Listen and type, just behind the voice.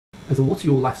And so what's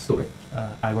your life story?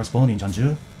 I was born in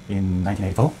Jeonju in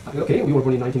 1984. Okay, you were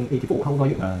born in 1984. How old are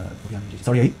you?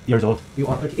 38 years old. You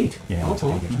are 38. Yeah, Oh,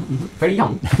 38 years old. Very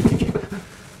young.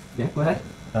 Yeah, go ahead.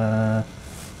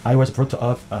 I was brought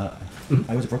up.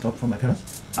 I was brought up from my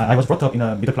parents. I was brought up in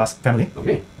a middle-class family.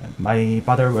 Okay. My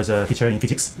father was a teacher in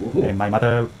physics, and my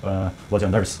mother was a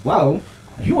nurse. Wow,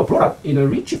 you were brought up in a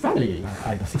rich family.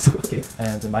 I don't think so. Okay.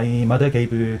 And my mother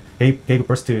gave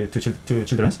birth to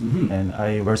children, and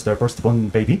I was the firstborn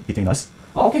baby between us.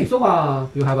 Oh, okay, so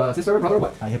you have a sister, brother,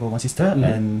 what? I have one sister,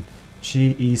 and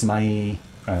she is my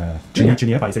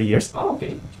junior by 3 years. Oh,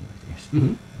 okay.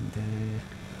 And,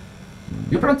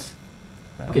 Your parents?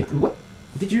 Okay, what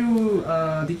did you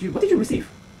receive?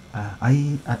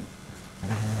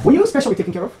 Were you specially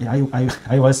taken care of? Yeah,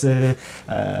 I was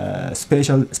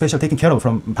special taken care of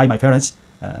by my parents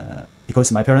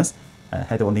because my parents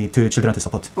had only 2 children to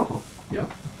support. Oh, yeah.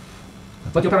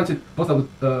 But your parents, both of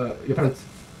your parents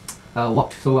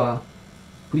worked, so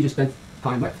who did you spend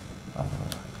time with?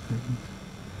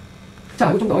 자,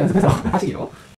 이거 좀 더 연습해서 하시기로.